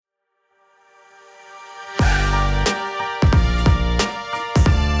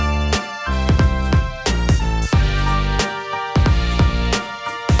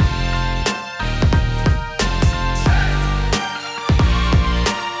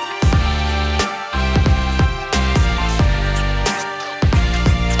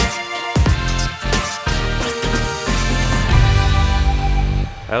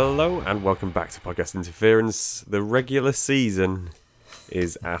Hello and welcome back to Podcast Interference. The regular season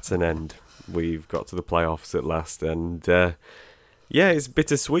is at an end. We've got to the playoffs at last, and it's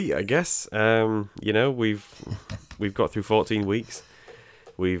bittersweet, I guess. We've got through 14 weeks.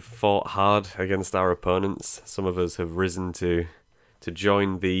 We've fought hard against our opponents. Some of us have risen to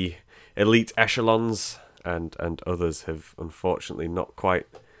join the elite echelons, and others have unfortunately not quite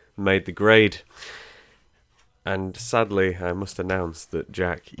made the grade. And sadly, I must announce that,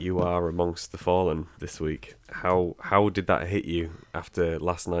 Jack, you are amongst the fallen this week. How did that hit you after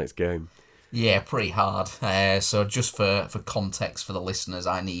last night's game? Yeah, pretty hard. So just for context for the listeners,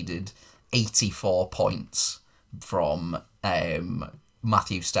 I needed 84 points from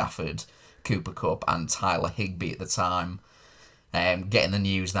Matthew Stafford, Cooper Kupp and Tyler Higbee at the time. Getting the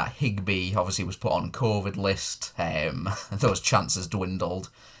news that Higbee obviously was put on COVID list, those chances dwindled.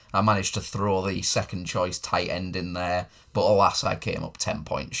 I managed to throw the second choice tight end in there, but alas, I came up 10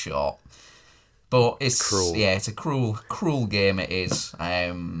 points short. But it's cruel. Yeah, it's a cruel game. It is.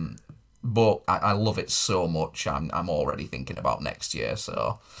 But I love it so much. I'm already thinking about next year.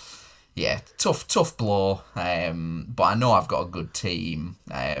 So yeah, tough blow. But I know I've got a good team.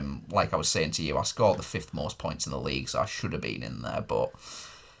 Like I was saying to you, I scored the 5th most points in the league, so I should have been in there. But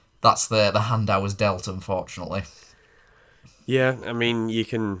that's the hand I was dealt, unfortunately. Yeah, I mean, you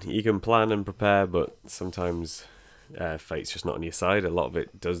can plan and prepare, but sometimes fate's just not on your side. A lot of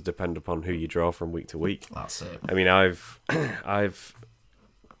it does depend upon who you draw from week to week. That's it. I mean, I've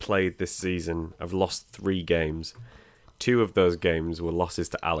played this season. I've lost 3 games. 2 of those games were losses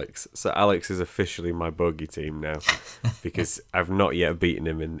to Alex. So Alex is officially my bogey team now because I've not yet beaten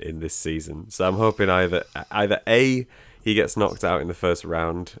him in this season. So I'm hoping either A, he gets knocked out in the first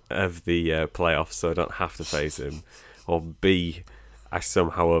round of the playoffs so I don't have to face him, or B, I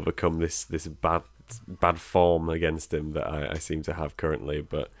somehow overcome this bad form against him that I seem to have currently.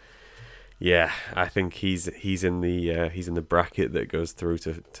 But yeah, I think he's in the bracket that goes through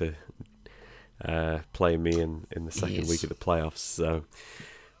to play me in the second week of the playoffs. So,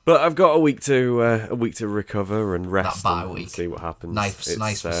 but I've got a week to recover and rest and see what happens.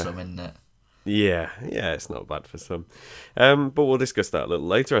 Nice for some, isn't it? Yeah, it's not bad for some. But we'll discuss that a little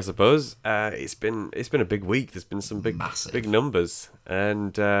later, I suppose. It's been a big week. There's been some big numbers,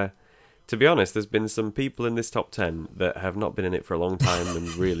 and to be honest, there's been some people in this top 10 that have not been in it for a long time,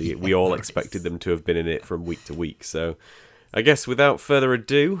 and really, we all expected them to have been in it from week to week. So, I guess without further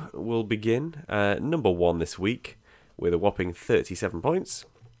ado, we'll begin. Number 1 this week with a whopping 37 points.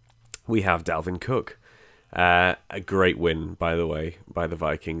 We have Dalvin Cook. A great win, by the way, by the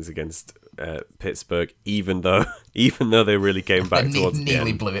Vikings against Pittsburgh, even though they really came back towards the end.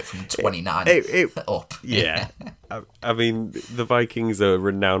 Nearly blew it from 29 up. Yeah. I mean, the Vikings are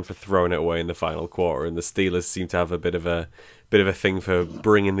renowned for throwing it away in the final quarter, and the Steelers seem to have a bit of a thing for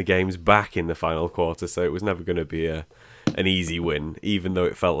bringing the games back in the final quarter, so it was never going to be an easy win, even though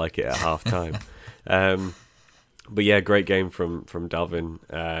it felt like it at half-time. But yeah, great game from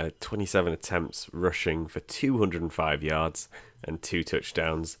Dalvin. 27 attempts rushing for 205 yards and 2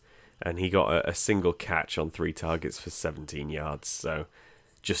 touchdowns. And he got a single catch on 3 targets for 17 yards. So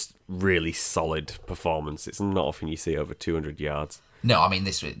just really solid performance. It's not often you see over 200 yards. No, I mean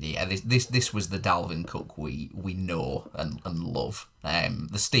this was the Dalvin Cook we know and love.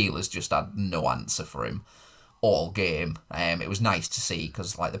 The Steelers just had no answer for him all game. It was nice to see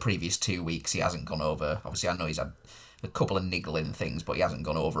because like the previous 2 weeks he hasn't gone over. Obviously, I know he's had a couple of niggling things, but he hasn't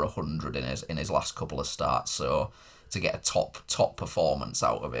gone over 100 in his last couple of starts. So to get a top performance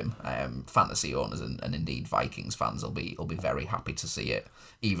out of him, fantasy owners and indeed Vikings fans will be very happy to see it.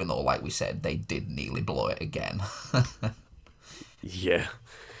 Even though, like we said, they did nearly blow it again. Yeah,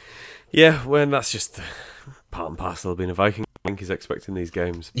 when that's just part and parcel of being a Viking. I think he's expecting these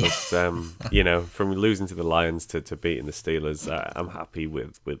games, but from losing to the Lions to beating the Steelers, I'm happy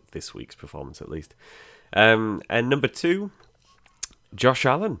with this week's performance at least. And number 2, Josh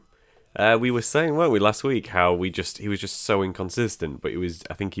Allen. We were saying, weren't we, last week, how he was just so inconsistent, but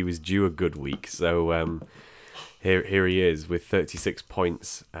I think he was due a good week. So here he is with 36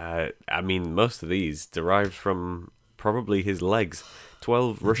 points. I mean, most of these derived from probably his legs.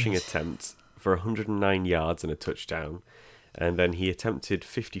 12 rushing attempts for 109 yards and a touchdown. And then he attempted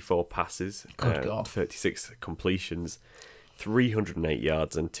 54 passes, 36 completions, 308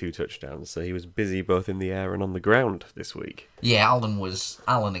 yards and 2 touchdowns. So he was busy both in the air and on the ground this week. Yeah,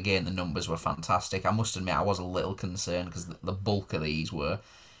 Allen again, the numbers were fantastic. I must admit I was a little concerned because the bulk of these were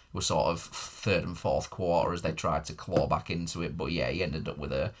were sort of third and fourth quarter as they tried to claw back into it. But yeah, he ended up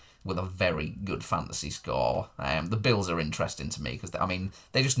with a very good fantasy score. The Bills are interesting to me because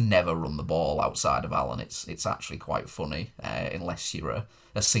they just never run the ball outside of Allen. It's actually quite funny unless you're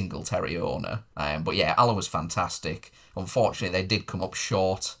a Singletary owner. But yeah, Allen was fantastic. Unfortunately, they did come up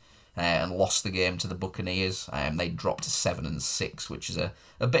short and lost the game to the Buccaneers. They dropped to 7-6, which is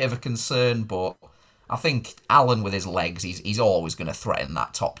a bit of a concern, but I think Allen with his legs, he's always going to threaten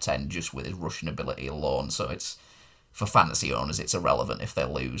that top 10 just with his rushing ability alone. So it's, for fantasy owners, it's irrelevant if they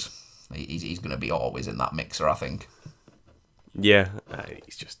lose. He's going to be always in that mixer, I think. Yeah,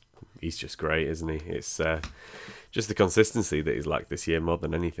 he's just great, isn't he? It's just the consistency that he's lacked this year more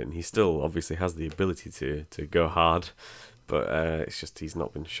than anything. He still obviously has the ability to go hard, but it's just he's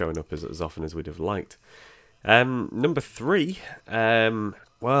not been showing up as often as we'd have liked. Number 3,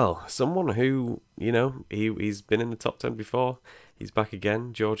 well, someone who, he's been in the top 10 before. He's back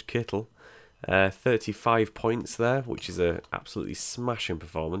again, George Kittle. 35 points there, which is a absolutely smashing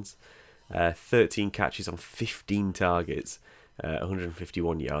performance. 13 catches on 15 targets,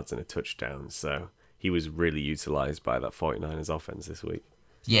 151 yards and a touchdown. So he was really utilised by that 49ers offense this week.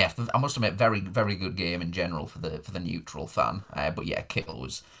 Yeah, I must admit, very, very good game in general for the neutral fan. But yeah,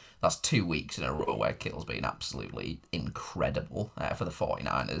 that's 2 weeks in a row where Kittle's been absolutely incredible for the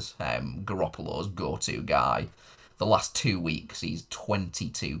 49ers. Garoppolo's go-to guy. The last 2 weeks, he's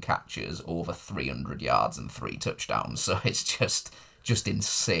 22 catches, over 300 yards and 3 touchdowns. So it's just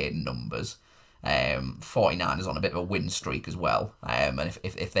insane numbers. 49ers on a bit of a win streak as well. And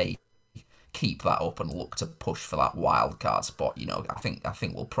if they keep that up and look to push for that wild card spot, I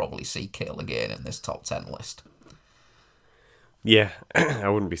think we'll probably see Kittle again in this top 10 list. Yeah, I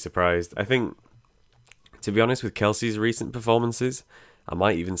wouldn't be surprised. I think, to be honest, with Kelsey's recent performances, I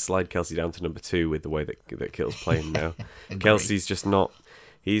might even slide Kelsey down to number 2 with the way that Kittle's playing now. Kelsey's just not.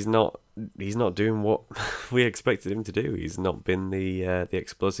 He's not doing what we expected him to do. He's not been the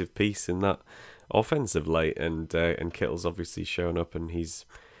explosive piece in that offense of late, and Kittle's obviously shown up and he's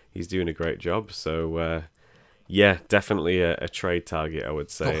doing a great job. So yeah, definitely a trade target, I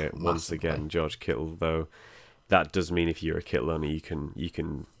would say. Once again, George Kittle, though. That does mean if you're a Kittle owner, you can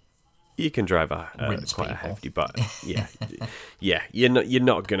drive quite a hefty but yeah. You're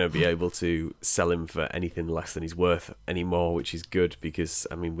not gonna be able to sell him for anything less than he's worth anymore, which is good because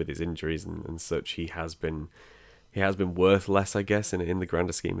with his injuries and such, he has been worth less, I guess, in the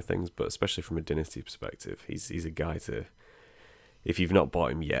grander scheme of things. But especially from a dynasty perspective, he's a guy to. If you've not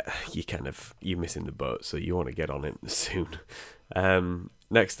bought him yet, you're missing the boat, so you want to get on it soon.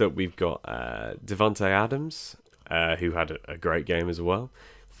 Next up, we've got Devontae Adams, who had a great game as well.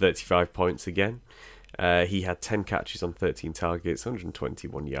 35 points again. He had 10 catches on 13 targets,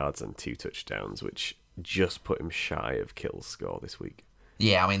 121 yards and 2 touchdowns, which just put him shy of Kittle's score this week.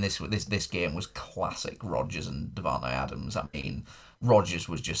 Yeah, this game was classic Rodgers and Devontae Adams. Rodgers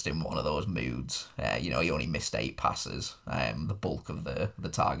was just in one of those moods. He only missed 8 passes. The bulk of the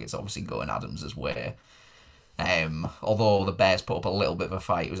targets obviously going Adams' way. Although the Bears put up a little bit of a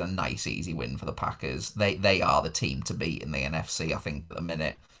fight, it was a nice, easy win for the Packers. They are the team to beat in the NFC, I think, at the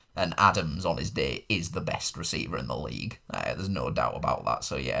minute. And Adams, on his day, is the best receiver in the league. There's no doubt about that.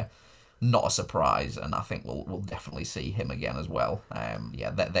 So, yeah, not a surprise. And I think we'll definitely see him again as well.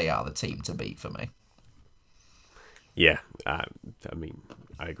 They are the team to beat for me. Yeah, I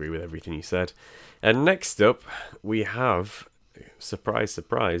agree with everything you said. And next up, we have... surprise,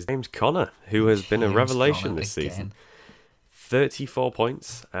 surprise, James Conner, who has been a revelation this season. 34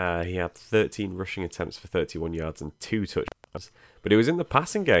 points. He had 13 rushing attempts for 31 yards and 2 touchdowns. But it was in the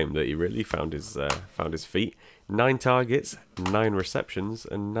passing game that he really found his feet. 9 targets, 9 receptions,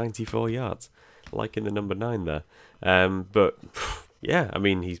 and 94 yards. Liking the number 9 there. But yeah,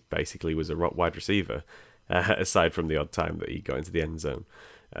 he basically was a wide receiver, aside from the odd time that he got into the end zone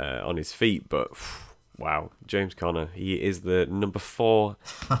on his feet. But wow, James Conner, he is the number 4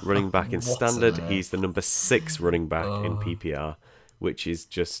 running back in standard. He's the number 6 running back in PPR, which is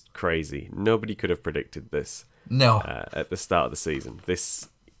just crazy. Nobody could have predicted this. No. At the start of the season.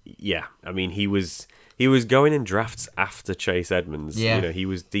 He was going in drafts after Chase Edmonds. Yeah. He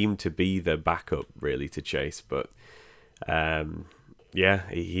was deemed to be the backup really to Chase, but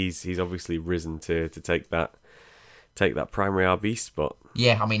he's obviously risen to take that primary RB spot.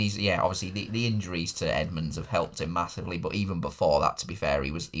 Yeah, obviously the injuries to Edmonds have helped him massively, but even before that, to be fair,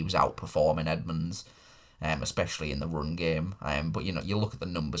 he was outperforming Edmonds, especially in the run game. But you look at the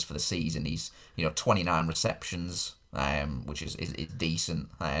numbers for the season, he's 29 receptions, which is decent.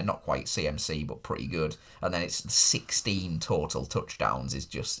 Not quite CMC, but pretty good. And then it's 16 total touchdowns. It's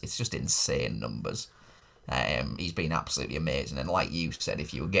just insane numbers. He's been absolutely amazing, and like you said,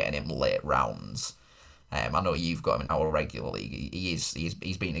 if you were getting him late rounds, I know you've got him in our regular league. He's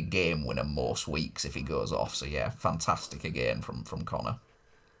been a game winner most weeks if he goes off. So yeah, fantastic again from Connor.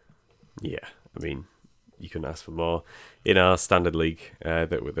 Yeah, I mean, you couldn't ask for more. In our standard league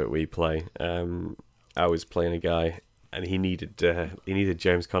that we play, I was playing a guy, and he needed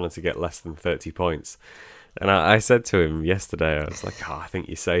James Conner to get less than 30 points. And I said to him yesterday, I was like, I think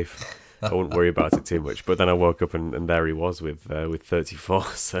you're safe. I wouldn't worry about it too much. But then I woke up and there he was with 34.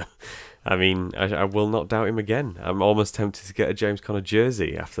 So, I mean, I will not doubt him again. I'm almost tempted to get a James Conner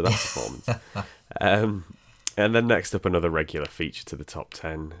jersey after that performance. And then next up, another regular feature to the top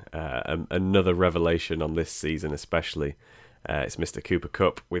 10. Another revelation on this season especially. It's Mr. Cooper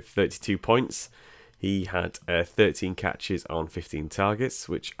Kupp with 32 points. He had 13 catches on 15 targets,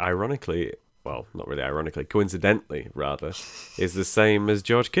 which ironically... well, not really ironically, coincidentally, rather, is the same as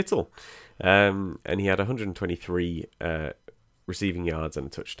George Kittle. And he had 123 receiving yards and a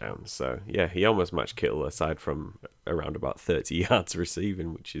touchdown. So, yeah, he almost matched Kittle aside from around about 30 yards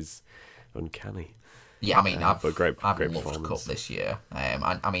receiving, which is uncanny. Yeah, I mean, I've great loved Kupp this year.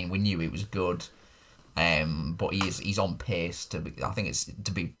 I mean, we knew he was good. But he's on pace to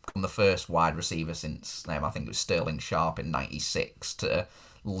become the first wide receiver since, I think it was Sterling Sharp in 96 to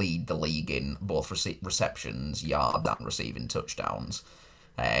lead the league in both receptions, yards, and receiving touchdowns.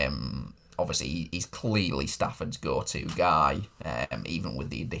 Obviously, he's clearly Stafford's go-to guy, even with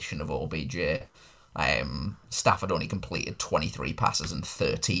the addition of OBJ. Stafford only completed 23 passes and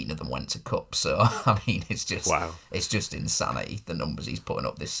 13 of them went to Kupp. So, I mean, it's just insanity, the numbers he's putting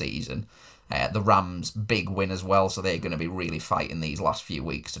up this season. The Rams, big win as well, so they're going to be really fighting these last few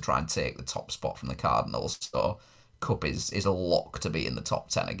weeks to try and take the top spot from the Cardinals. So, Kupp is a lock to be in the top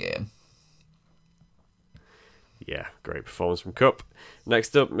 10 again. Yeah, great performance from Kupp.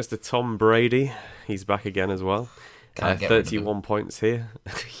 Next up, Mr. Tom Brady. He's back again as well. 31 points here.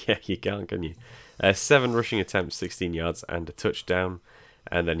 Yeah, you can't, can you? 7 rushing attempts, 16 yards and a touchdown.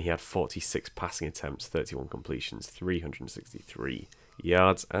 And then he had 46 passing attempts, 31 completions, 363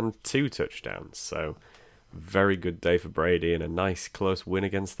 yards and 2 touchdowns. So, very good day for Brady and a nice close win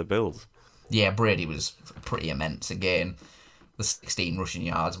against the Bills. Yeah, Brady was pretty immense again. The 16 rushing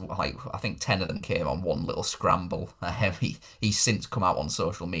yards, I think 10 of them came on one little scramble. He's since come out on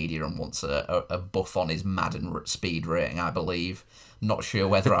social media and wants a buff on his Madden speed rating, I believe. Not sure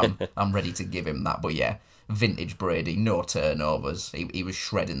whether I'm ready to give him that, but yeah, vintage Brady, no turnovers. He was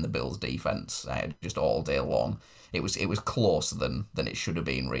shredding the Bills' defense just all day long. It was closer than it should have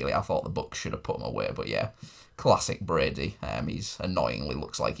been, really. I thought the Bucs should have put him away, but yeah, classic Brady. He's annoyingly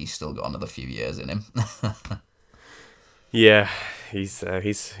looks like he's still got another few years in him. Yeah, he's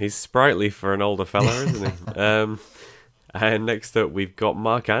sprightly for an older fella, isn't he? And next up, we've got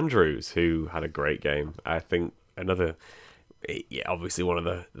Mark Andrews, who had a great game. I think obviously one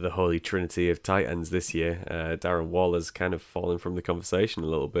of the holy trinity of tight ends this year. Darren Waller's kind of fallen from the conversation a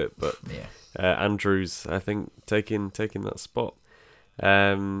little bit, but yeah. Andrews, I think, taking that spot.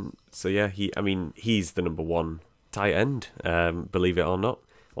 So yeah, he's the number one tight end, believe it or not,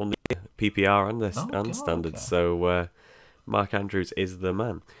 on the PPR and standards. Okay. So Mark Andrews is the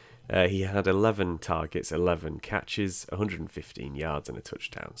man. He had 11 targets, 11 catches, 115 yards and a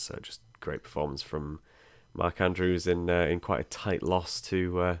touchdown. So just great performance from Mark Andrews in quite a tight loss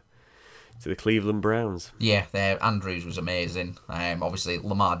to the Cleveland Browns. Yeah, Andrews was amazing. Obviously,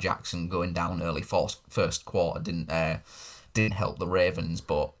 Lamar Jackson going down early first quarter didn't help the Ravens,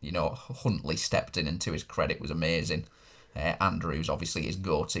 but Huntley stepped in, and to his credit, was amazing. Andrews, obviously, his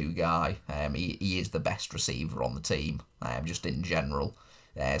go-to guy. He is the best receiver on the team, just in general.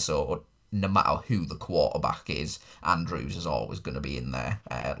 So no matter who the quarterback is, Andrews is always going to be in there.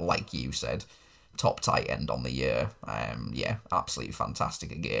 Like you said, top tight end on the year. Yeah, absolutely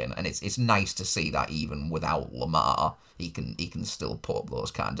fantastic again. And it's nice to see that even without Lamar, he can still put up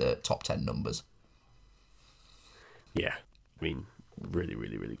those kind of top 10 numbers. Yeah, I mean, really,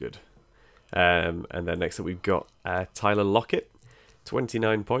 really, really good. And then next up we've got Tyler Lockett,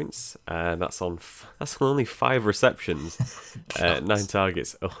 29 points. That's on only 5 receptions, 9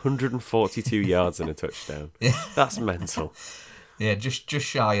 targets, 142 yards and a touchdown. Yeah. That's mental. Yeah, just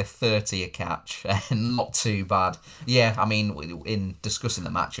shy of 30 a catch, not too bad. Yeah, I mean, in discussing the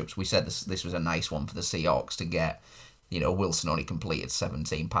matchups, we said this was a nice one for the Seahawks to get. Wilson only completed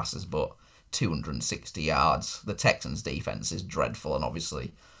 17 passes, but 260 yards. The Texans' defense is dreadful, and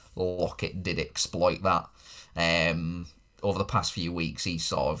obviously Lockett did exploit that. Over the past few weeks, he's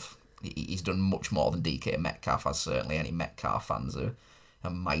done much more than DK Metcalf has. Certainly, any Metcalf fans are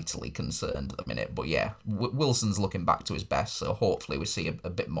mightily concerned at the minute. But yeah, Wilson's looking back to his best, so hopefully we see a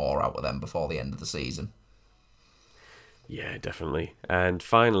bit more out of them before the end of the season. Yeah, definitely. And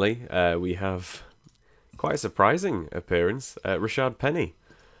finally, we have quite a surprising appearance. Rashad Penny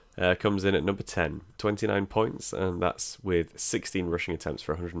comes in at number 10, 29 points, and that's with 16 rushing attempts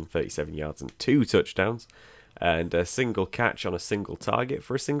for 137 yards and 2 touchdowns, and a single catch on a single target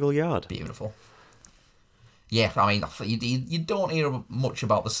for a single yard. Beautiful. Yeah, I mean, you don't hear much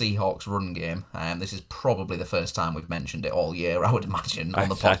about the Seahawks run game. This is probably the first time we've mentioned it all year, I would imagine, on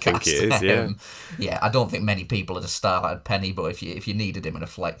the podcast. I think it is, yeah. Yeah, I don't think many people had started Penny, but if you needed him in a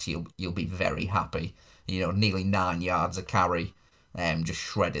flex, you'll be very happy. Nearly 9 yards a carry, just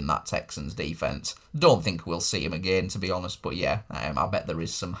shredding that Texans defense. Don't think we'll see him again, to be honest, but yeah, I bet there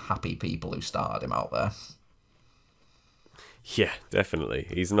is some happy people who started him out there. Yeah, definitely.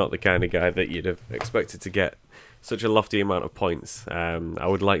 He's not the kind of guy that you'd have expected to get such a lofty amount of points. I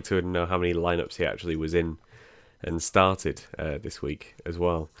would like to know how many lineups he actually was in and started this week as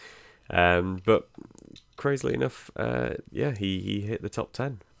well. But crazily enough, he hit the top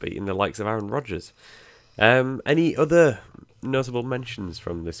 10, beating the likes of Aaron Rodgers. Any other notable mentions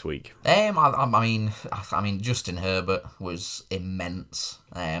from this week? I mean, Justin Herbert was immense.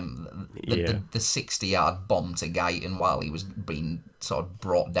 The 60-yard bomb to Guyton while he was being sort of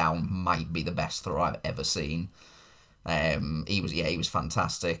brought down might be the best throw I've ever seen. He was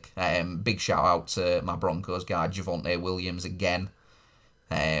fantastic. Big shout out to my Broncos guy Javonte Williams again.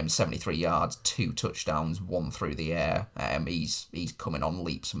 73 yards, 2 touchdowns, 1 through the air. He's coming on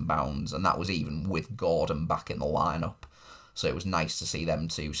leaps and bounds, and that was even with Gordon back in the lineup. So it was nice to see them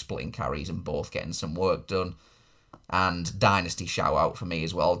two splitting carries and both getting some work done. And dynasty shout out for me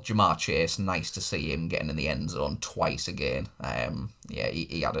as well. Jamar Chase, nice to see him getting in the end zone twice again.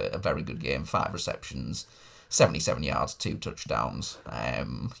 He had a very good game, 5 receptions, 77 yards, 2 touchdowns.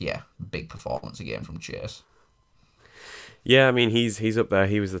 Big performance again from Chase. Yeah, I mean, he's up there.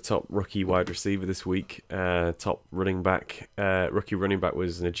 He was the top rookie wide receiver this week. Top running back, rookie running back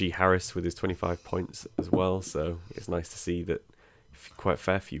was Najee Harris with his 25 points as well. So it's nice to see that quite a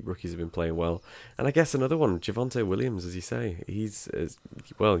fair few rookies have been playing well. And I guess another one, Javonte Williams, as you say, he's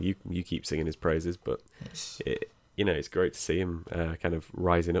well. You keep singing his praises, but it's great to see him kind of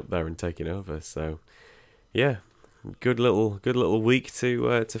rising up there and taking over. So yeah, good little week to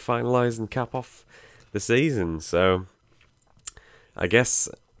finalise and cap off the season. So I guess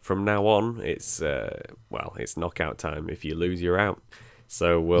from now on, it's knockout time. If you lose, you're out.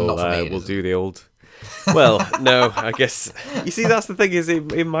 So we'll do the old. Well, no, I guess you see that's the thing is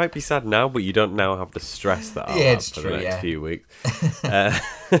it might be sad now, but you don't now have the stress that I'll have for the next few weeks.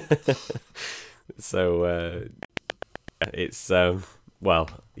 It's the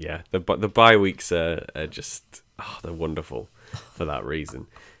bye weeks are just they're wonderful for that reason.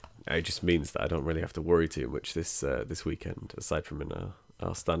 It just means that I don't really have to worry too much this weekend, aside from in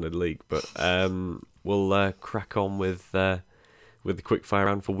our standard league. But we'll crack on with the quick fire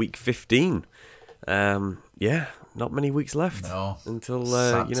round for week 15. Not many weeks left until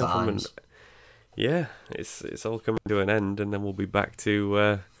it's all coming to an end, and then we'll be back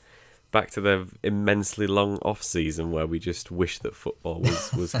to the immensely long off season where we just wish that football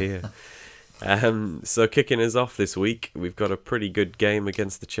was here. So kicking us off this week, we've got a pretty good game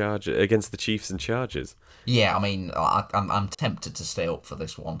against the Chiefs and Chargers. Yeah, I mean, I'm tempted to stay up for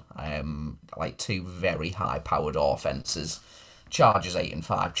this one. Like 2 very high-powered offenses. Chargers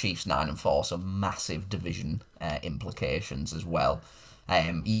 8-5, Chiefs 9-4, so massive division implications as well.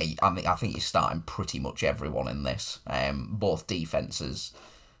 I think you're starting pretty much everyone in this. Both defenses,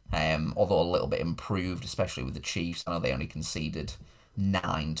 although a little bit improved, especially with the Chiefs. I know they only conceded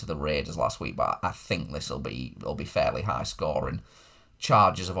 9 to the Raiders last week, but I think it'll be fairly high scoring.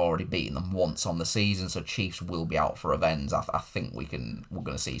 Chargers have already beaten them once on the season, so Chiefs will be out for revenge. I think we're going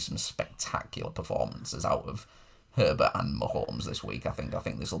to see some spectacular performances out of Herbert and Mahomes this week. I think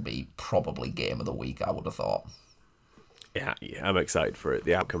this will be probably game of the week, I would have thought. Yeah, I'm excited for it.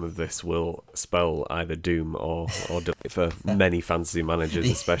 The outcome of this will spell either doom or defeat for many fantasy managers,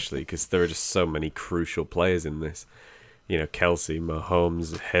 especially because there are just so many crucial players in this. Kelsey,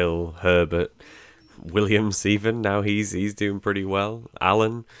 Mahomes, Hill, Herbert, Williams even. Now he's doing pretty well.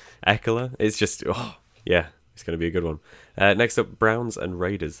 Allen, Eckler. It's just, it's going to be a good one. Next up, Browns and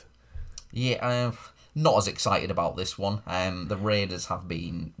Raiders. Yeah, not as excited about this one. The Raiders have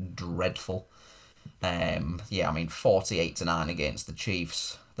been dreadful. 48-9 against the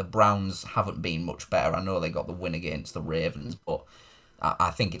Chiefs. The Browns haven't been much better. I know they got the win against the Ravens, but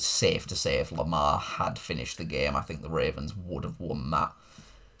I think it's safe to say if Lamar had finished the game, I think the Ravens would have won that.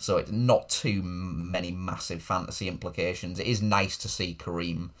 So it's not too many massive fantasy implications. It is nice to see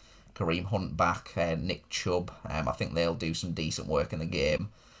Kareem Hunt back, Nick Chubb. I think they'll do some decent work in the game,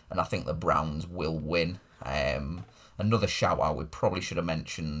 and I think the Browns will win. And Another shout out we probably should have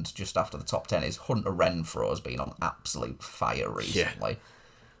mentioned just after the top 10 is Hunter Renfro has been on absolute fire recently.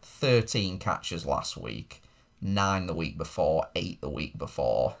 13 catches last week, 9 the week before, 8 the week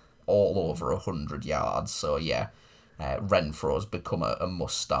before, all over 100 yards. So yeah, Renfro's become a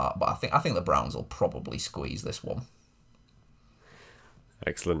must start, but I think the Browns will probably squeeze this one.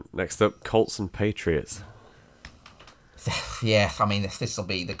 Excellent. Next up, Colts and Patriots. Yeah, I mean, this will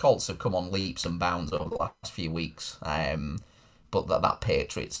be... The Colts have come on leaps and bounds over the last few weeks. But that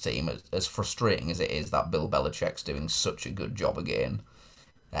Patriots team, as frustrating as it is that Bill Belichick's doing such a good job again,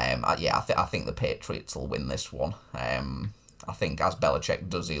 I think the Patriots will win this one. I think as Belichick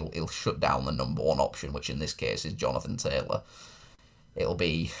does, he'll shut down the number one option, which in this case is Jonathan Taylor. It'll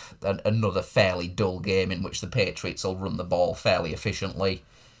be another fairly dull game in which the Patriots will run the ball fairly efficiently.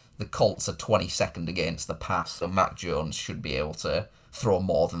 The Colts are 22nd against the pass, so Mac Jones should be able to throw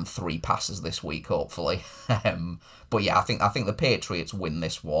more than 3 passes this week, hopefully. But yeah, I think the Patriots win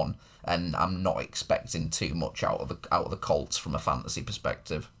this one, and I'm not expecting too much out of the Colts from a fantasy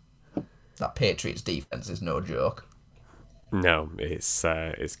perspective. That Patriots defense is no joke. No, it's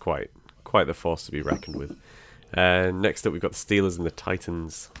quite the force to be reckoned with. Next up, we've got the Steelers and the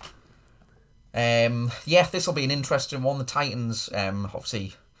Titans. This will be an interesting one. The Titans,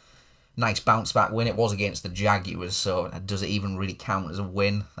 obviously, nice bounce back win. It was against the Jaguars, so does it even really count as a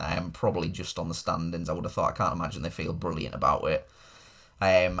win? Probably just on the standings, I would have thought. I can't imagine they feel brilliant about it.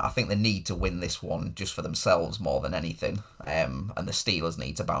 I think they need to win this one just for themselves more than anything. And the Steelers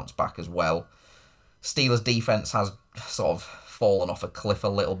need to bounce back as well. Steelers' defense has sort of fallen off a cliff a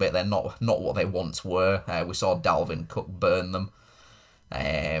little bit. They're not what they once were. We saw Dalvin Cook burn them.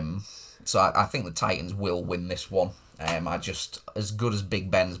 So I think the Titans will win this one. As good as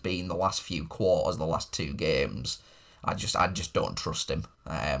Big Ben's been the last few quarters, the last 2 games, I just don't trust him.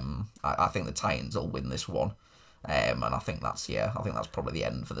 I think the Titans will win this one. And I think that's probably the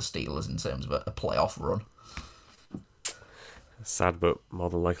end for the Steelers in terms of a playoff run. Sad, but more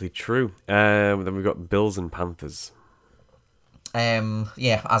than likely true. Then we've got Bills and Panthers.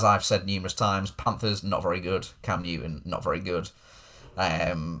 As I've said numerous times, Panthers not very good. Cam Newton not very good.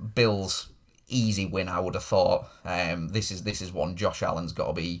 Bills easy win, I would have thought. This is one Josh Allen's got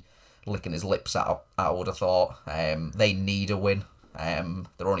to be licking his lips out. I would have thought. They need a win.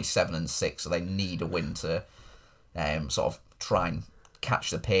 They're only 7-6, so they need a win to sort of try and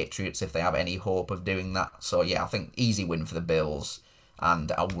catch the Patriots if they have any hope of doing that. So yeah, I think easy win for the Bills,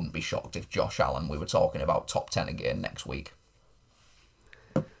 and I wouldn't be shocked if Josh Allen, we were talking about top 10 again next week.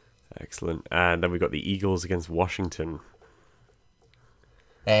 Excellent. And then we've got the Eagles against Washington.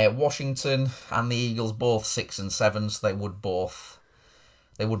 Washington and the Eagles both 6-7, so they would both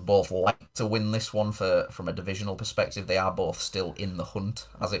like to win this one from a divisional perspective. They are both still in the hunt,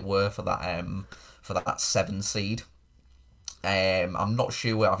 as it were, for that 7 seed. I'm not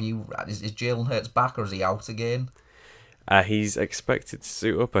sure. Is Jalen Hurts back or is he out again? He's expected to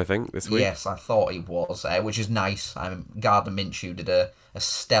suit up, I think, this week. Yes, I thought he was, which is nice. Gardner Minshew did a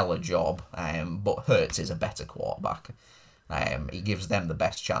stellar job, but Hurts is a better quarterback. He gives them the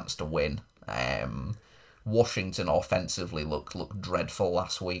best chance to win. Washington offensively looked dreadful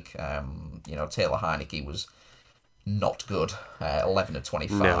last week. Taylor Heineke was not good. 11 of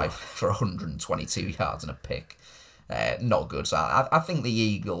 25 for 122 yards and a pick. Not good. So I think the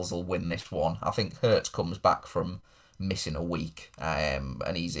Eagles will win this one. I think Hurts comes back from missing a week,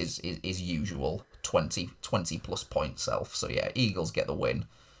 and he's his usual 20 plus point self. So yeah, Eagles get the win.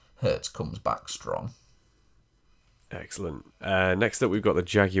 Hurts comes back strong. Excellent. Next up, we've got the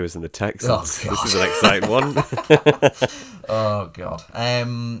Jaguars and the Texans. Oh, this is an exciting one. Oh God.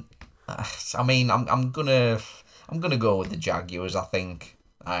 I'm gonna go with the Jaguars. I think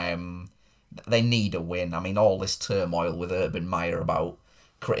they need a win. I mean, all this turmoil with Urban Meyer about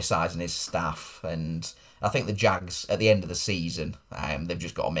criticising his staff, and I think the Jags at the end of the season, they've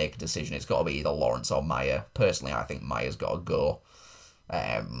just got to make a decision. It's got to be either Lawrence or Meyer. Personally, I think Meyer's got to go.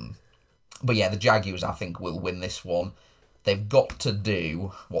 But yeah, the Jaguars, I think, will win this one. They've got to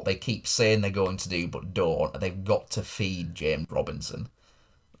do what they keep saying they're going to do, but don't. They've got to feed James Robinson.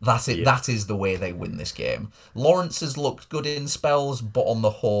 That's it. Yeah. That is the way they win this game. Lawrence has looked good in spells, but on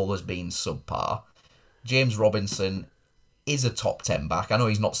the whole has been subpar. James Robinson is a top 10 back. I know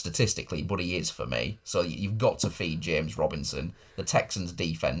he's not statistically, but he is for me. So you've got to feed James Robinson. The Texans'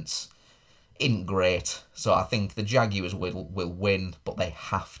 defense isn't great, so I think the Jaguars will win, but they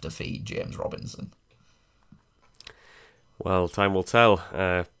have to feed James Robinson. Well, time will tell.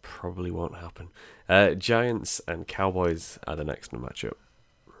 Probably won't happen. Giants and Cowboys are the next matchup.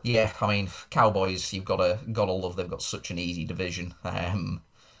 Yeah, I mean, Cowboys, you've got to love. They've got such an easy division.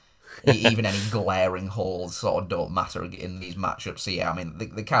 Even any glaring holes sort of don't matter in these matchups. So yeah, I mean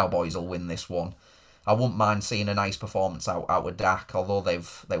the Cowboys will win this one. I wouldn't mind seeing a nice performance out with Dak. Although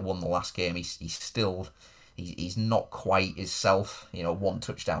they won the last game, he's still he's not quite himself. You know, 1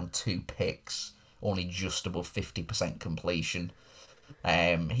 touchdown, 2 picks, only just above 50% completion.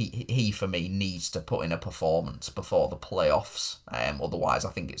 He for me needs to put in a performance before the playoffs. Otherwise, I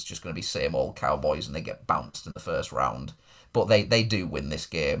think it's just going to be same old Cowboys and they get bounced in the first round. But they do win this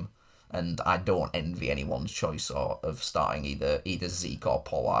game, and I don't envy anyone's choice of starting either Zeke or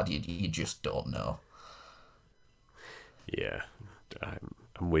Pollard. You just don't know. Yeah,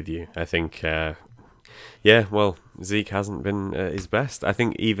 I'm with you. I think, yeah, well, Zeke hasn't been his best. I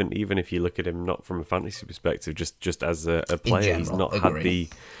think even if you look at him not from a fantasy perspective, just as a player, general, he's not agree.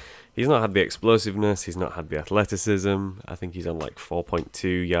 he's not had the explosiveness. He's not had the athleticism. I think he's on like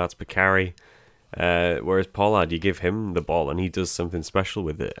 4.2 yards per carry. Whereas Pollard, you give him the ball and he does something special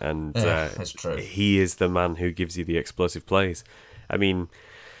with it, and That's true. he is the man who gives you the explosive plays. I mean,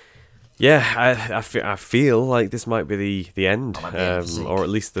 yeah, I feel like this might be the end, or at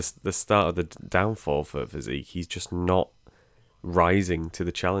least the start of the downfall for Zeke. He's just not rising to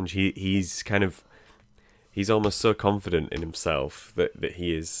the challenge. He's almost so confident in himself that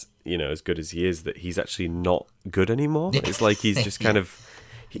he is, as good as he is, that he's actually not good anymore. It's like he's just kind of,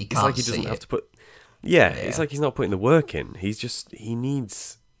 it's like he doesn't have to put. Yeah, it's like he's not putting the work in. He's just he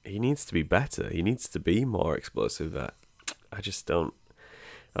needs to be better. He needs to be more explosive. I just don't.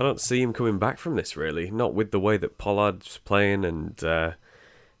 I don't see him coming back from this, really. Not with the way that Pollard's playing, and the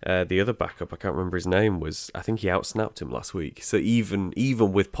other backup, I can't remember his name, I think he outsnapped him last week. So even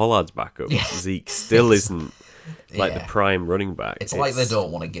with Pollard's backup, Zeke still isn't like the prime running back. It's like they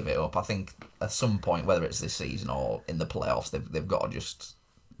don't want to give it up. I think at some point, whether it's this season or in the playoffs, they've got to just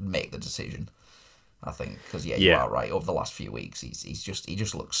make the decision. I think because you are right. Over the last few weeks, he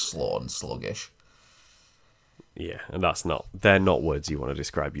just looks slow and sluggish. Yeah, and they're not words you want to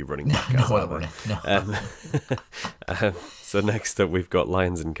describe your running back as. No. So next up, we've got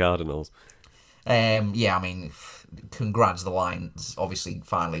Lions and Cardinals. I mean, congrats, the Lions obviously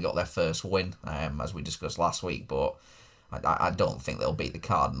finally got their first win, as we discussed last week, but I don't think they'll beat the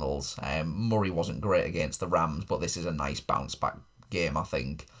Cardinals. Murray wasn't great against the Rams, but this is a nice bounce back game, I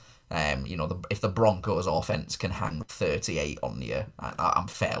think. If the Broncos offense can hang 38 on you, I'm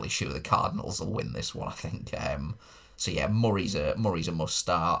fairly sure the Cardinals will win this one, I think. Murray's a must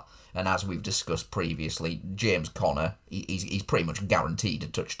start. And as we've discussed previously, James Conner, he's pretty much guaranteed a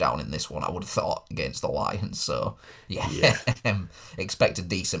touchdown in this one, I would have thought, against the Lions. So, expect a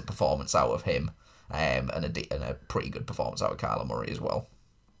decent performance out of him, and a pretty good performance out of Kyler Murray as well.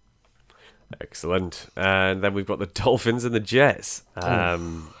 Excellent. And then we've got the Dolphins and the Jets.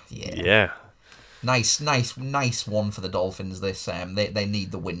 Yeah. Nice one for the Dolphins. This they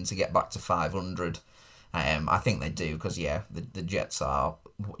need the win to get back to 500. I think they do because the Jets are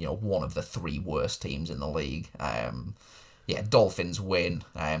one of the 3 worst teams in the league. Dolphins win.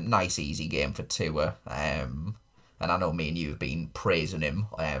 Nice easy game for Tua. And I know me and you have been praising him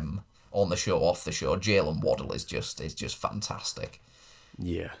on the show, off the show. Jalen Waddle is just fantastic.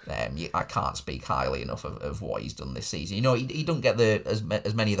 Yeah. I can't speak highly enough of what he's done this season. He don't get as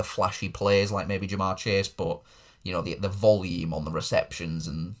many of the flashy plays like maybe Jamar Chase, but the volume on the receptions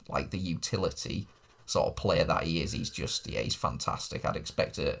and like the utility sort of player that he is, he's fantastic. I'd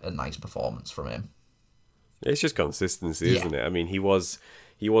expect a nice performance from him. It's just consistency, isn't it? I mean, he was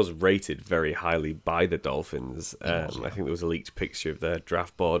rated very highly by the Dolphins. I think there was a leaked picture of their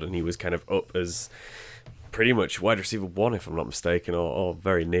draft board, and he was kind of up as pretty much wide receiver 1, if I'm not mistaken, or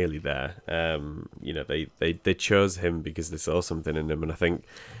very nearly there. They chose him because they saw something in him, and I think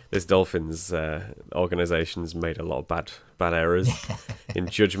this Dolphins organization's made a lot of bad errors in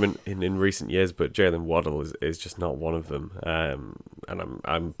judgment in recent years, but Jalen Waddle is just not one of them. And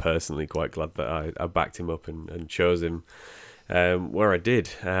I'm personally quite glad that I backed him up and chose him where I did,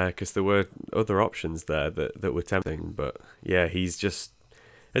 because there were other options there that were tempting. But yeah, he's just,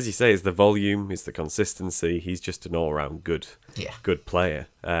 as you say, it's the volume, it's the consistency. He's just an all-round good player.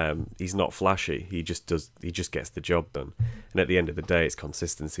 He's not flashy. He just gets the job done. And at the end of the day, it's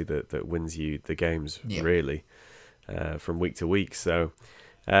consistency that wins you the games, really, from week to week. So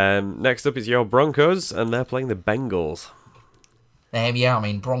next up is your Broncos, and they're playing the Bengals.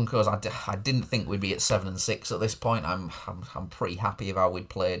 Broncos. I didn't think we'd be at 7-6 at this point. I'm pretty happy with how we'd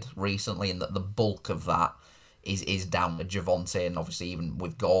played recently, and that the bulk of that is down to Javonte, and obviously even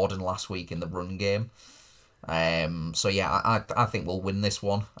with Gordon last week in the run game. I think we'll win this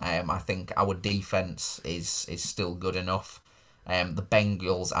one. I think our defense is still good enough. The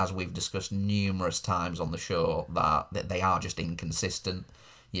Bengals, as we've discussed numerous times on the show, that they are just inconsistent.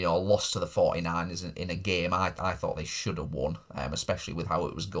 a loss to the 49ers in a game I thought they should have won, especially with how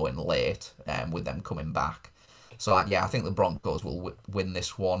it was going late, with them coming back. So, I think the Broncos will win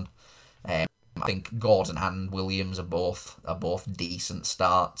this one. I think Gordon and Williams are both decent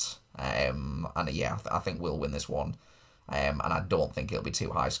starts. I think we'll win this one. And I don't think it'll be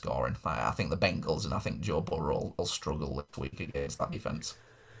too high scoring. I think the Bengals and I think Joe Burrow will struggle this week against that defense.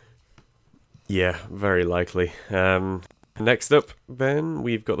 Yeah, very likely. Next up, Ben,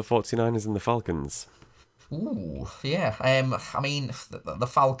 we've got the 49ers and the Falcons. Ooh, yeah. The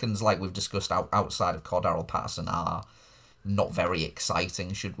Falcons, like we've discussed outside of Cordarrelle Patterson, are not very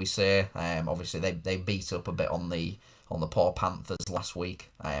exciting, should we say. Obviously, they beat up a bit on the poor Panthers last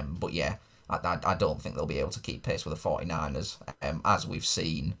week. But yeah, I don't think they'll be able to keep pace with the 49ers. As we've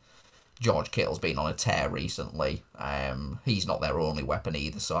seen, George Kittle's been on a tear recently. He's not their only weapon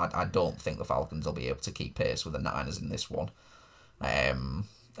either, so I don't think the Falcons will be able to keep pace with the Niners in this one.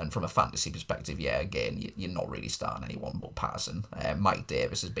 And from a fantasy perspective, yeah, again, you're not really starting anyone but Patterson. Mike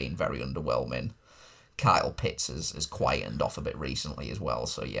Davis has been very underwhelming. Kyle Pitts has quietened off a bit recently as well.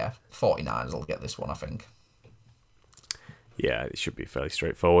 So yeah, 49ers will get this one, I think. Yeah, it should be a fairly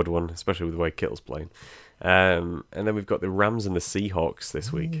straightforward one, especially with the way Kittle's playing. And then we've got the Rams and the Seahawks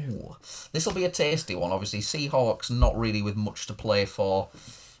this week. This will be a tasty one. Obviously, Seahawks not really with much to play for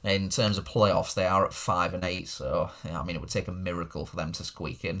in terms of playoffs. They are at 5-8, so it would take a miracle for them to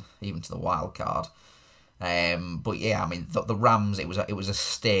squeak in, even to the wild card. But yeah, the Rams. It was a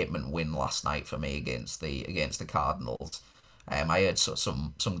statement win last night for me against the Cardinals. I heard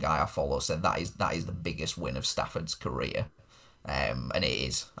some guy I follow said that is the biggest win of Stafford's career. And it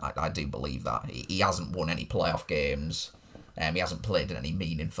is. I do believe that. He hasn't won any playoff games. He hasn't played in any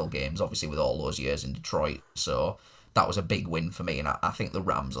meaningful games, obviously, with all those years in Detroit. So that was a big win for me, and I think the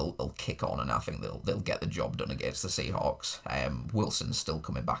Rams will kick on, and I think they'll get the job done against the Seahawks. Wilson's still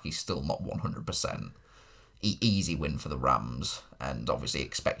coming back. He's still not 100%. Easy win for the Rams, and obviously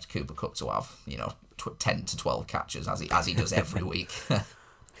expect Cooper Kupp to have 10 to 12 catches as he does every week.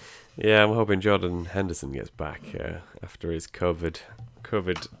 Yeah, I'm hoping Jordan Henderson gets back after his COVID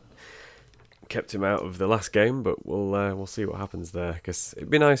kept him out of the last game, but we'll see what happens there, because it'd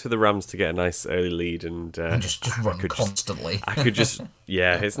be nice for the Rams to get a nice early lead and just run constantly.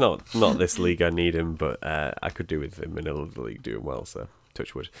 It's not this league I need him, but I could do with him in middle of the league doing well, so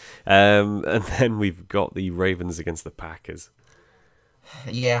touch wood. And then we've got the Ravens against the Packers.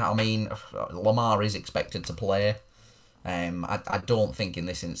 Yeah, Lamar is expected to play. I don't think in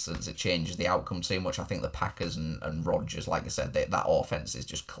this instance it changes the outcome too much. I think the Packers and Rodgers, like I said, that offense is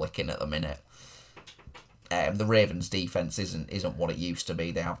just clicking at the minute. The Ravens' defense isn't what it used to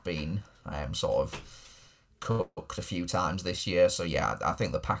be. They have been sort of cooked a few times this year. So yeah, I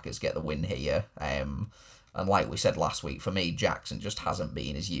think the Packers get the win here. And like we said last week, for me, Jackson just hasn't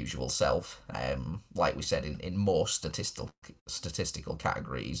been his usual self. Like we said, in most statistical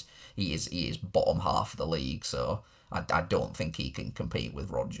categories, he is bottom half of the league. So I don't think he can compete with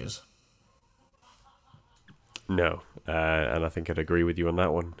Rodgers. No, and I think I'd agree with you on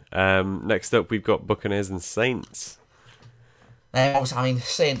that one. Next up, we've got Buccaneers and Saints.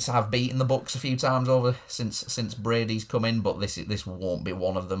 Saints have beaten the Bucs a few times over since Brady's come in, but this won't be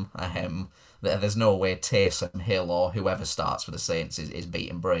one of them. There's no way Taysom Hill or whoever starts for the Saints is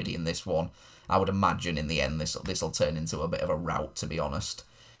beating Brady in this one. I would imagine in the end this'll turn into a bit of a rout, to be honest.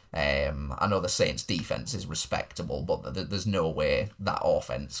 I know the Saints' defense is respectable, but there's no way that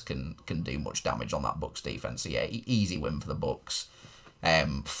offense can do much damage on that Bucs defense. So yeah, easy win for the Bucs.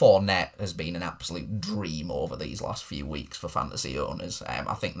 Fournette has been an absolute dream over these last few weeks for fantasy owners.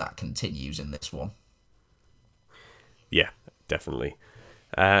 I think that continues in this one. Yeah, definitely.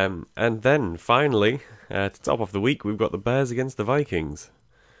 And then finally, to top off the week, we've got the Bears against the Vikings.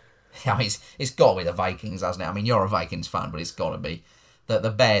 Yeah, it's got to be the Vikings, hasn't it? You're a Vikings fan, but it's got to be.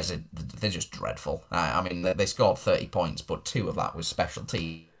 The Bears, they're just dreadful. They scored 30 points, but 2 of that was special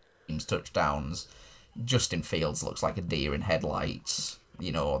teams touchdowns. Justin Fields looks like a deer in headlights.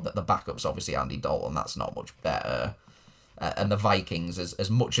 The backup's obviously Andy Dalton. That's not much better. And the Vikings, as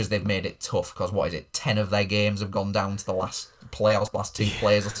much as they've made it tough, because 10 of their games have gone down to the last 2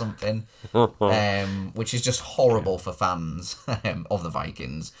 plays or something, which is just horrible for fans of the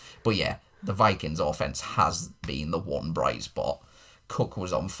Vikings. But yeah, the Vikings offense has been the one bright spot. Cook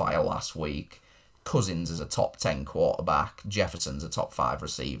was on fire last week. Cousins is a top 10 quarterback. Jefferson's a top 5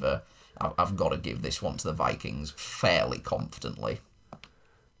 receiver. I've got to give this one to the Vikings fairly confidently.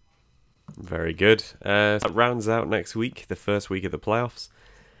 Very good. That rounds out next week, the first week of the playoffs.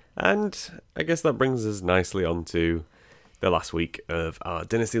 And I guess that brings us nicely on to the last week of our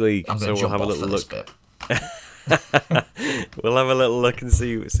Dynasty League. I'm going to jump off for this bit. We'll have a little look and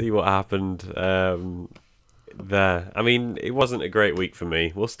see what happened there. I mean, it wasn't a great week for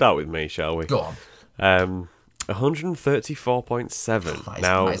me. We'll start with me, shall we? Go on. 134.7.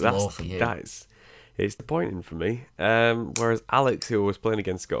 That is low for you. It's disappointing for me. Whereas Alex, who I was playing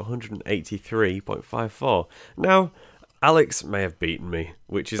against, got 183.54. Now, Alex may have beaten me,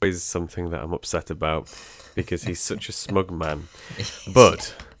 which is always something that I'm upset about because he's such a smug man.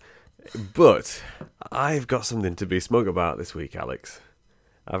 But I've got something to be smug about this week, Alex.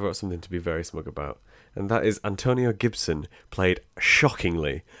 I've got something to be very smug about. And that is Antonio Gibson played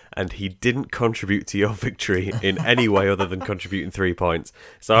shockingly, and he didn't contribute to your victory in any way other than contributing 3 points.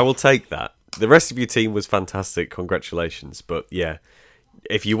 So I will take that. The rest of your team was fantastic. Congratulations. But yeah,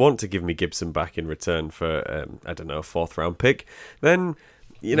 if you want to give me Gibson back in return for, I don't know, a 4th round pick, then,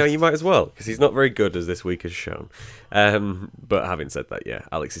 you know, you might as well, because he's not very good, as this week has shown. But having said that, yeah,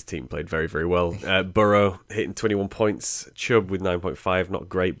 Alex's team played very, very well. Burrow hitting 21 points. Chubb with 9.5. Not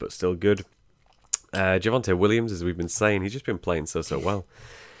great, but still good. Javonte Williams, as we've been saying, he's just been playing so well.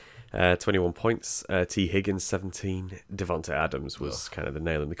 21 points. T. Higgins 17. Devontae Adams was kind of the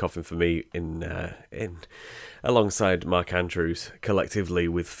nail in the coffin for me in alongside Mark Andrews collectively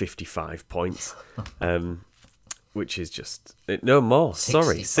with 55 points, which is just no more.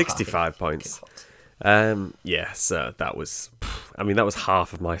 65 points. Yeah, so that was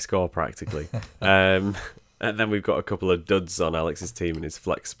half of my score practically. And then we've got a couple of duds on Alex's team in his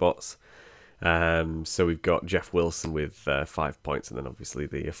flex spots. So we've got Jeff Wilson with 5 points, and then obviously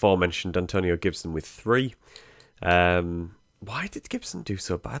the aforementioned Antonio Gibson with 3. Why did Gibson do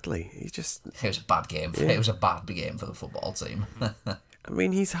so badly? It was a bad game. Yeah. It was a bad game for the football team. I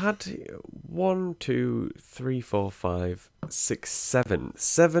mean, he's had 1, 2, 3, 4, 5, 6, 7.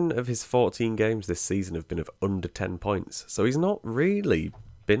 7 of his 14 games this season have been of under 10 points. So he's not really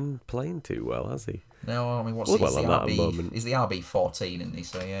been playing too well, has he? No, I mean, he's the RB? He's the RB 14, isn't he?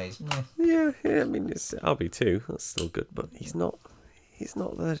 So yeah, yeah. I mean, it's RB 2. That's still good, but he's not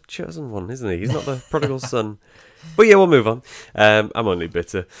the chosen one, isn't he? He's not the prodigal son. But yeah, we'll move on. I'm only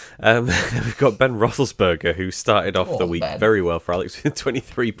bitter. We've got Ben Roethlisberger, who started off the week very well for Alex with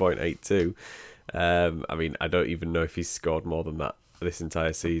 23.82. I mean, I don't even know if he's scored more than that this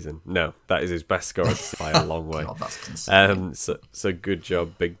entire season. No, that is his best score by a long way. God, that's concerning. So good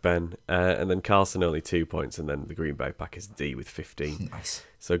job, Big Ben. And then Carlson only 2 points, and then the Green Bay Packers D with 15. Nice.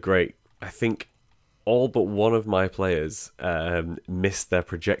 So great. I think all but one of my players missed their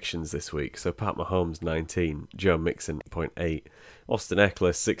projections this week. So Pat Mahomes 19, Joe Mixon 0.8, Austin Eckler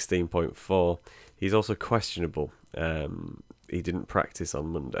 16.4. He's also questionable. He didn't practice on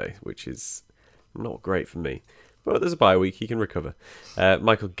Monday, which is not great for me. But there's a bye week, he can recover.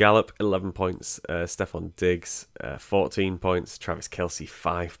 Michael Gallup, 11 points. Stephon Diggs, 14 points. Travis Kelce,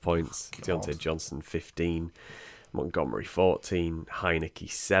 5 points. Deontay Johnson, 15. Montgomery, 14. Heineke,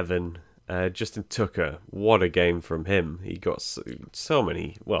 7. Justin Tucker, what a game from him. He got so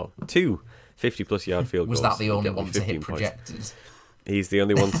many, 2 50-plus yard field goals. Was that the only one to hit projected? Points. He's the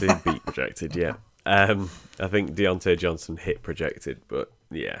only one to beat projected, yeah. I think Deontay Johnson hit projected, but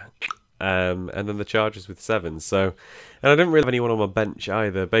yeah. And then the Chargers with 7. So, and I didn't really have anyone on my bench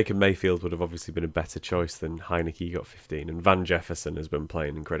either. Baker Mayfield would have obviously been a better choice than Heineke. He got 15, and Van Jefferson has been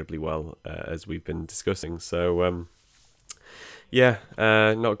playing incredibly well as we've been discussing. So,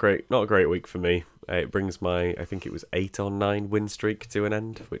 not a great week for me. It brings my, I think it was 8 or 9 win streak to an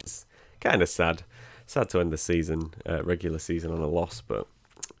end, which is kind of sad. Sad to end the season, regular season, on a loss, but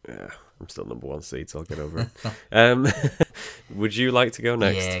I'm still number 1 seed, so I'll get over it. Would you like to go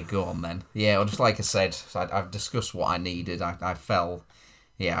next? Yeah, go on then. Yeah, well, just like I said, I've discussed what I needed. I fell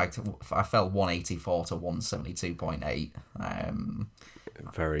 184 to 172.8.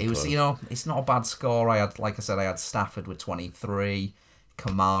 Very it was, close. It's not a bad score. I had Stafford with 23,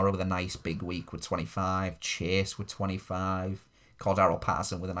 Kamara with a nice big week with 25, Chase with 25, Cordero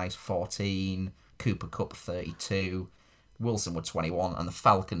Patterson with a nice 14, Cooper Kupp 32, Wilson with 21, and the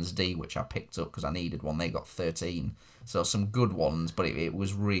Falcons D, which I picked up because I needed one, they got 13. So some good ones, but it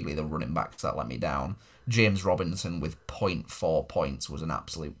was really the running backs that let me down. James Robinson with 0.4 points was an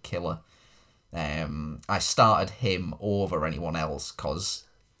absolute killer. I started him over anyone else because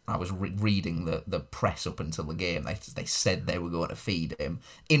I was reading the press up until the game. They said they were going to feed him.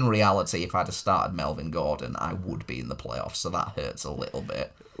 In reality, if I'd have started Melvin Gordon, I would be in the playoffs, so that hurts a little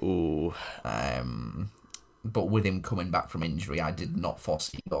bit. Ooh. But with him coming back from injury, I did not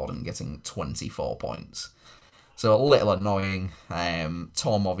foresee Gordon getting 24 points. So a little annoying.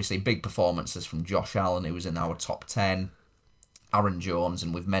 Tom, obviously, big performances from Josh Allen, who was in our top 10. Aaron Jones,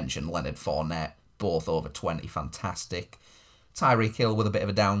 and we've mentioned Leonard Fournette, both over 20, fantastic. Tyreek Hill with a bit of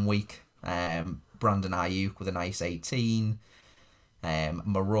a down week. Brandon Ayuk with a nice 18.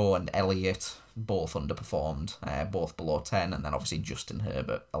 Moreau and Elliott both underperformed, both below 10, and then obviously Justin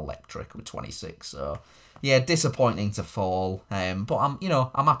Herbert electric with 26. So yeah, disappointing to fall. But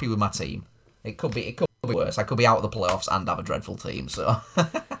I'm happy with my team. It could be worse. I could be out of the playoffs and have a dreadful team. So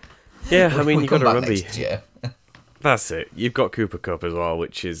yeah, I mean, you got to remember. Next year. That's it. You've got Cooper Kupp as well,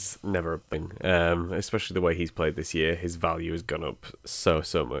 which is never a thing. Especially the way he's played this year, his value has gone up so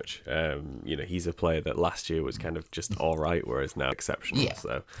much. He's a player that last year was kind of just all right, whereas now exceptional. Yeah.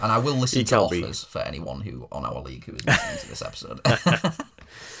 So and I will listen to offers for anyone who on our league who is listening to this episode.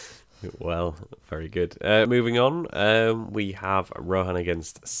 Well, very good. Moving on, we have Rohan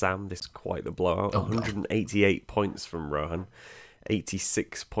against Sam. This is quite the blowout. 188 points from Rohan,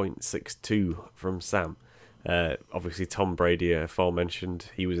 86.62 from Sam. Obviously, Tom Brady,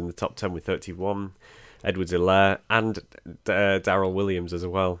 aforementioned, he was in the top 10 with 31. Edwards-Helaire and Darrell Williams as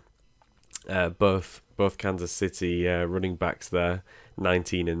well. Both Kansas City running backs there,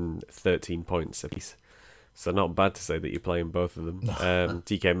 19 and 13 points apiece. So not bad to say that you're playing both of them.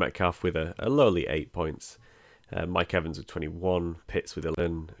 DK Metcalf with a lowly 8 points. Mike Evans with 21. Pitts with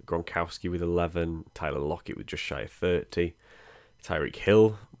 11. Gronkowski with 11. Tyler Lockett with just shy of 30. Tyreek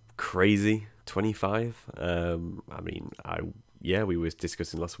Hill, crazy, 25. We were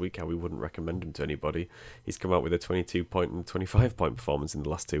discussing last week how we wouldn't recommend him to anybody. He's come out with a 22-point and 25-point performance in the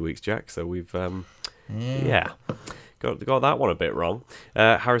last 2 weeks, Jack. So we've, got that one a bit wrong.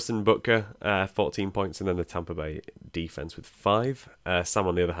 Harrison Butker, 14 points, and then the Tampa Bay defense with 5. Sam,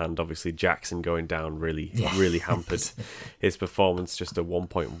 on the other hand, obviously Jackson going down really hampered his performance, just a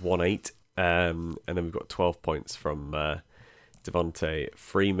 1.18. And then we've got 12 points from Devontae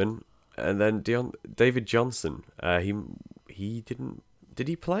Freeman. And then David Johnson, he didn't. Did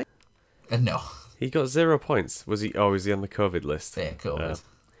he play? No. He got 0 points. Was he? Oh, was he on the COVID list? Yeah, COVID.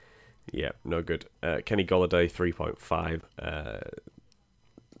 Yeah, no good. Kenny Golladay, 3.5.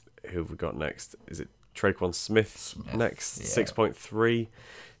 Who have we got next? Is it Traquan Smith next? Yeah. 6.3.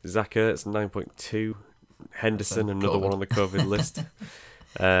 Zach Ertz, 9.2. Henderson, another one on the COVID list.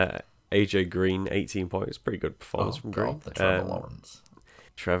 AJ Green, 18 points. Pretty good performance from Green. The Trevor Lawrence.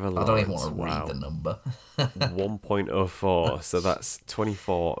 Trevor Lawrence. I don't even want to read the number. 1.04. So that's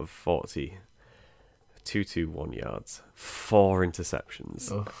 24 of 40. 221 yards, 4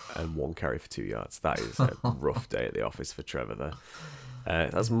 interceptions, and 1 carry for 2 yards. That is a rough day at the office for Trevor there.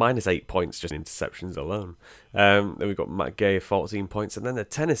 That's minus 8 points just in interceptions alone. Then we've got Matt Gay, 14 points, and then the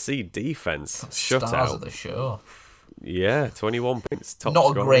Tennessee defense shutout. Stars of the show. Yeah, 21 points. Top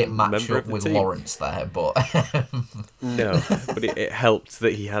Not a great member matchup of the with team. Lawrence there, but no, but it helped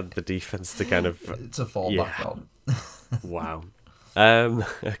that he had the defense to kind of to fall back on. Wow.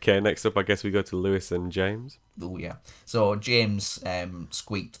 Okay, next up, I guess we go to Lewis and James. Oh yeah. So James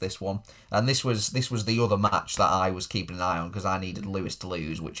squeaked this one, and this was the other match that I was keeping an eye on because I needed Lewis to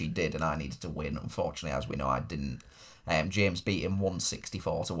lose, which he did, and I needed to win. Unfortunately, as we know, I didn't. James beat him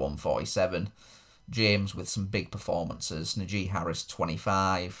 164 to 147. James with some big performances. Najee Harris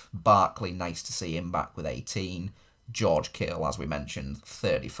 25. Barkley, nice to see him back with 18. George Kittle, as we mentioned,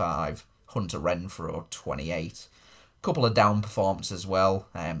 35. Hunter Renfrow 28. Couple of down performances as well.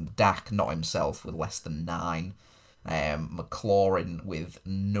 Dak not himself with less than 9. McLaurin with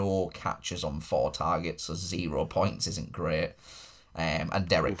no catches on 4 targets, so 0 points isn't great. And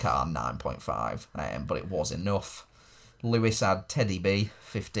Derek Carr 9.5, but it was enough. Lewis had Teddy B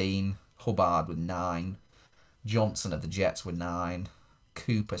 15, Hubbard with 9, Johnson of the Jets with 9,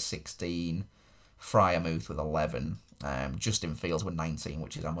 Cooper 16, Freiermuth with 11, Justin Fields with 19,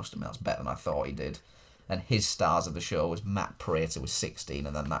 which is, I must admit, that's better than I thought he did. And his stars of the show was Matt Prater with 16,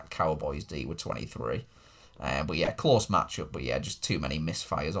 and then that Cowboys D with 23. But yeah, close matchup, but yeah, just too many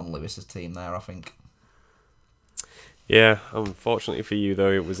misfires on Lewis's team there, I think. Yeah, unfortunately for you,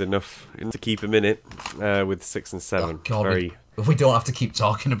 though, it was enough to keep him in it with 6 and 7. Oh, God, we don't have to keep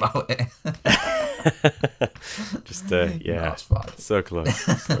talking about it. Just, yeah, no, so close,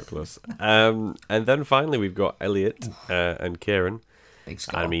 so close. And then finally we've got Elliot and Kieran.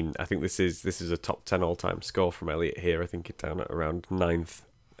 I mean, I think this is a top 10 all-time score from Elliot here. I think it's down at around 9th,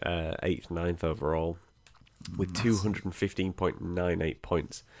 8th, 9th overall with 215.98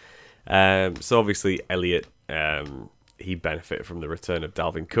 points. So obviously Elliot, he benefited from the return of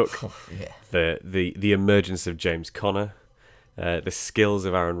Dalvin Cook, the emergence of James Conner, the skills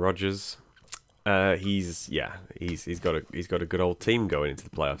of Aaron Rodgers. He's got a good old team going into the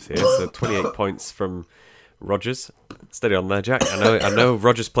playoffs here. So 28 points from Rodgers. Steady on there, Jack. I know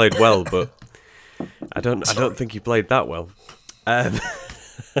Rodgers played well, but I don't think he played that well. Have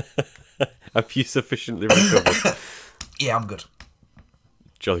you sufficiently recovered? Yeah, I'm good.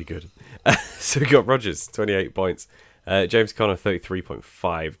 jolly good. So we got Rodgers, 28 points. James Conner,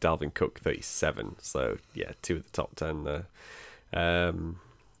 33.5. Dalvin Cook, 37. So, yeah, 2 of the top 10 there.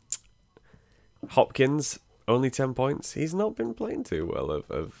 Hopkins, only 10 points. He's not been playing too well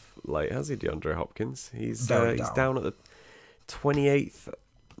of late, has he, DeAndre Hopkins? He's down at the 28th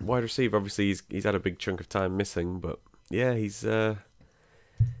wide receiver. Obviously, he's had a big chunk of time missing, but yeah, he's not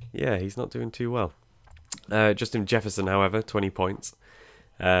doing too well. Justin Jefferson, however, 20 points.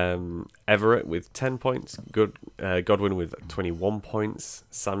 Everett with 10 points. Godwin with 21 points.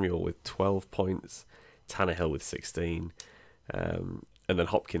 Samuel with 12 points. Tannehill with 16. And then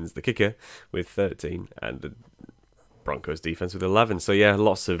Hopkins, the kicker, with 13. And the Broncos defense with 11. So yeah,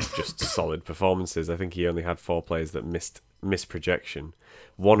 lots of just solid performances. I think he only had 4 players that missed projection.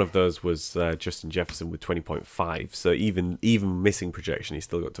 One of those was Justin Jefferson with 20.5. So even missing projection, he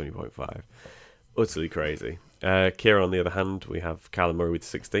still got 20.5. Utterly crazy. Kira, on the other hand, we have Kyler Murray with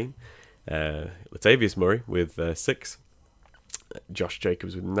 16. Latavius Murray with 6. Josh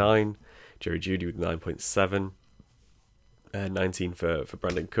Jacobs with 9. Jerry Jeudy with 9.7. 19 for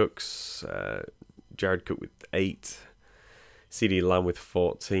Brandon Cooks. Jared Cook with 8. CeeDee Lamb with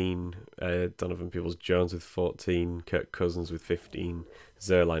 14. Donovan Peoples-Jones with 14. Kirk Cousins with 15.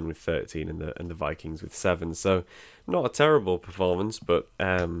 Zerline with 13. And the Vikings with 7. So not a terrible performance, but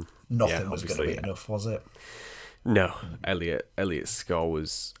nothing was going to be enough, was it? No, Elliott's score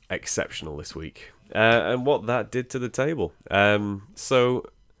was exceptional this week, and what that did to the table. So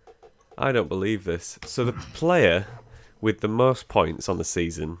I don't believe this. So the player with the most points on the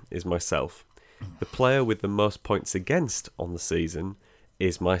season is myself. The player with the most points against on the season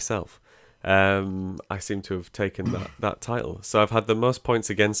is myself. I seem to have taken that title. So I've had the most points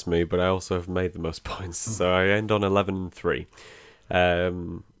against me, but I also have made the most points. So I end on 11-3,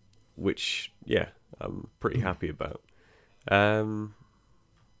 which, yeah, I'm pretty happy about.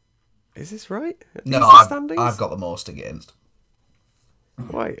 Is this right? No, I've got the most against.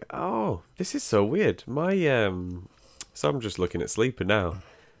 Wait, oh, this is so weird. My so I'm just looking at Sleeper now,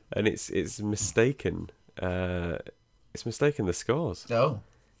 and it's mistaken. It's mistaken the scores. Oh,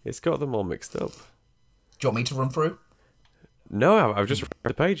 it's got them all mixed up. Do you want me to run through? No, I've just read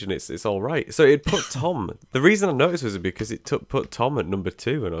the page and it's all right. So it put Tom. The reason I noticed was because it put Tom at number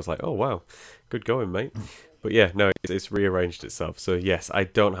 2, and I was like, oh wow, good going, mate. But yeah, no, it's rearranged itself. So yes, I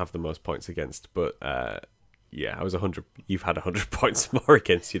don't have the most points against, but yeah, I was 100. You've had 100 points more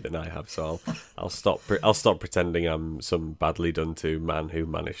against you than I have. So I'll stop pretending I'm some badly done to man who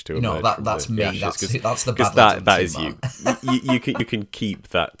managed to. No, that's me. That's the badly done that to is man. You can keep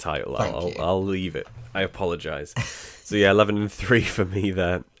that title. Thank you. I'll leave it. I apologise. So yeah, 11-3 for me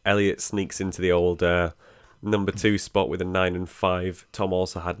there. Elliot sneaks into the old number 2 spot with a 9-5. Tom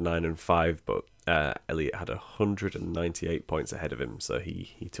also had 9-5, but Elliot had 198 points ahead of him, so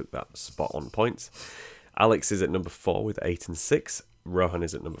he took that spot on points. Alex is at number 4 with 8-6. Rohan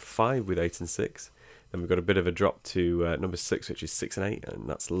is at number 5 with 8-6. Then we've got a bit of a drop to number 6, which is 6-8, and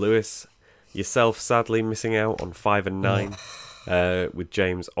that's Lewis. Yourself, sadly, missing out on 5-9. With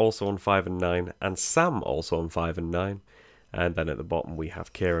James also on 5-9, and Sam also on 5-9, and then at the bottom we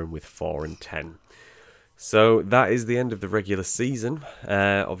have Kieran with 4-10. So that is the end of the regular season.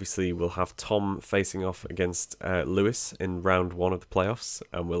 Obviously, we'll have Tom facing off against Lewis in round 1 of the playoffs,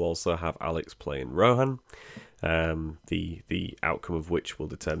 and we'll also have Alex playing Rohan. The outcome of which will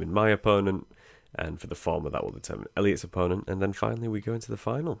determine my opponent, and for the former that will determine Elliot's opponent, and then finally we go into the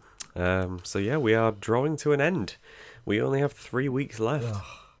final. So yeah, we are drawing to an end. We only have 3 weeks left.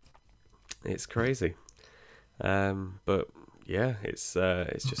 It's crazy, but yeah, it's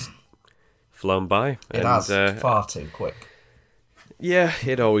just flown by. It has far too quick. Yeah,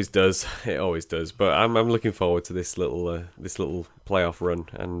 it always does. It always does. But I'm looking forward to this little playoff run,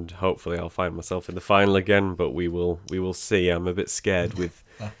 and hopefully I'll find myself in the final again. But we will see. I'm a bit scared with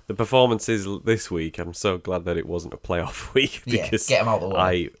the performances this week. I'm so glad that it wasn't a playoff week because get them out of the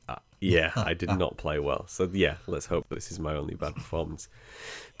way. I did not play well. So yeah, let's hope this is my only bad performance.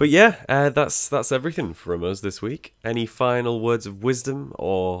 But yeah, that's everything from us this week. Any final words of wisdom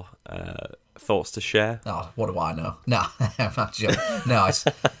or thoughts to share? Oh, what do I know? No, no.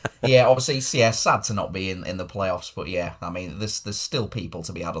 Yeah, obviously, yeah, sad to not be in the playoffs, but yeah, I mean, there's still people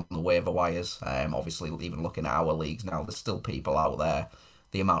to be had on the waiver wires. Obviously, even looking at our leagues now, there's still people out there.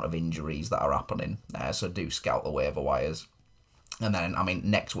 The amount of injuries that are happening, so do scout the waiver wires. And then, I mean,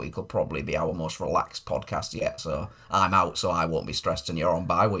 next week will probably be our most relaxed podcast yet. So I'm out, so I won't be stressed, and you're on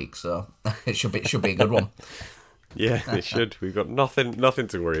bye week, so it should be a good one. Yeah, it should. We've got nothing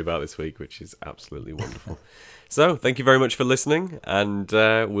to worry about this week, which is absolutely wonderful. So, thank you very much for listening, and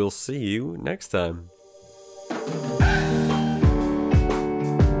we'll see you next time.